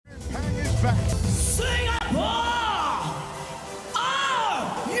back. Singapore!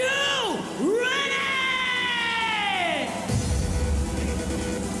 Are you ready?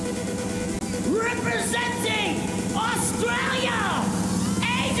 Representing Australia,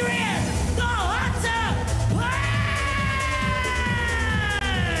 Adrian the Hunter Pang!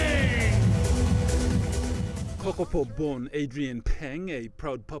 Kokopo-born Adrian Pang, a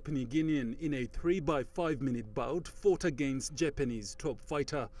proud Papua New Guinean, in a 3-by-5-minute bout, fought against Japanese top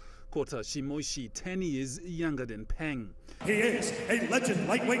fighter Kota Shimoishi, 10 years younger than Pang. He is a legend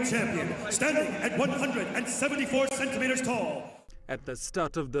lightweight champion, standing at 174 centimeters tall. At the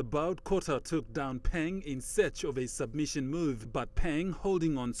start of the bout, Kota took down Pang in search of a submission move, but Pang,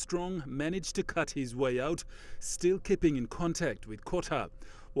 holding on strong, managed to cut his way out, still keeping in contact with Kota.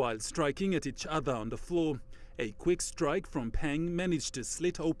 While striking at each other on the floor, a quick strike from Pang managed to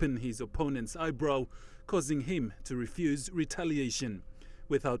slit open his opponent's eyebrow, causing him to refuse retaliation.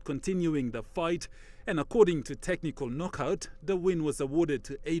 Without continuing the fight, and according to technical knockout, the win was awarded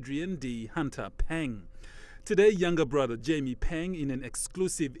to Adrian the Hunter Pang. Today, younger brother Jamie Pang, in an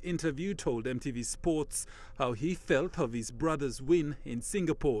exclusive interview, told MTV Sports how he felt of his brother's win in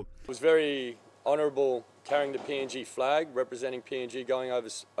Singapore. It was very honourable carrying the PNG flag, representing PNG going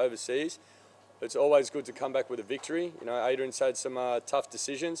overseas. It's always good to come back with a victory. You know, Adrian's had some tough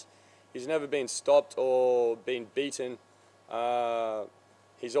decisions. He's never been stopped or been beaten.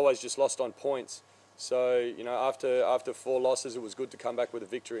 He's always just lost on points. So, you know, after 4 losses, it was good to come back with a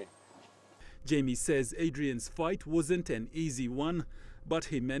victory. Jamie says Adrian's fight wasn't an easy one, but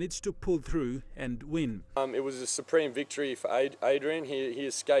he managed to pull through and win. It was a supreme victory for Adrian. He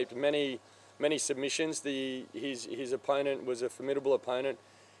escaped many submissions. His opponent was a formidable opponent.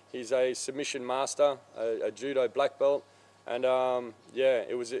 He's a submission master, a judo black belt, and yeah,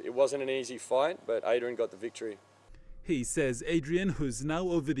 it wasn't an easy fight, but Adrian got the victory. He says Adrian, who's now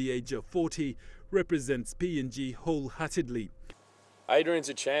over the age of 40, represents PNG wholeheartedly. Adrian's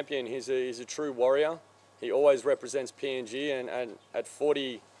a champion. He's a true warrior. He always represents PNG, and at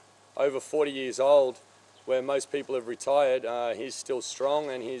over 40 years old, where most people have retired, he's still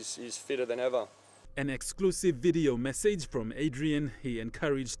strong and he's fitter than ever. An exclusive video message from Adrian. He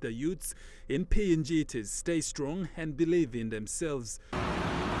encouraged the youths in PNG to stay strong and believe in themselves.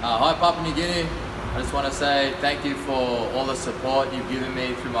 Hi Papua New Guinea. I just want to say thank you for all the support you've given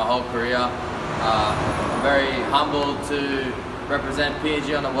me through my whole career. I'm very humbled to represent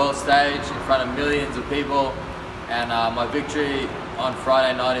PNG on the world stage in front of millions of people, and my victory on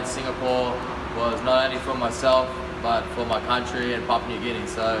Friday night in Singapore was not only for myself but for my country and Papua New Guinea.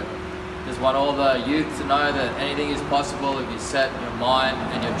 So just want all the youth to know that anything is possible if you set your mind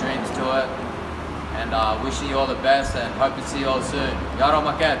and your dreams to it. And wishing you all the best and hope to see you all soon. Yaro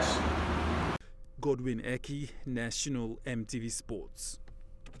Makach. Godwin Eki, National MTV Sports.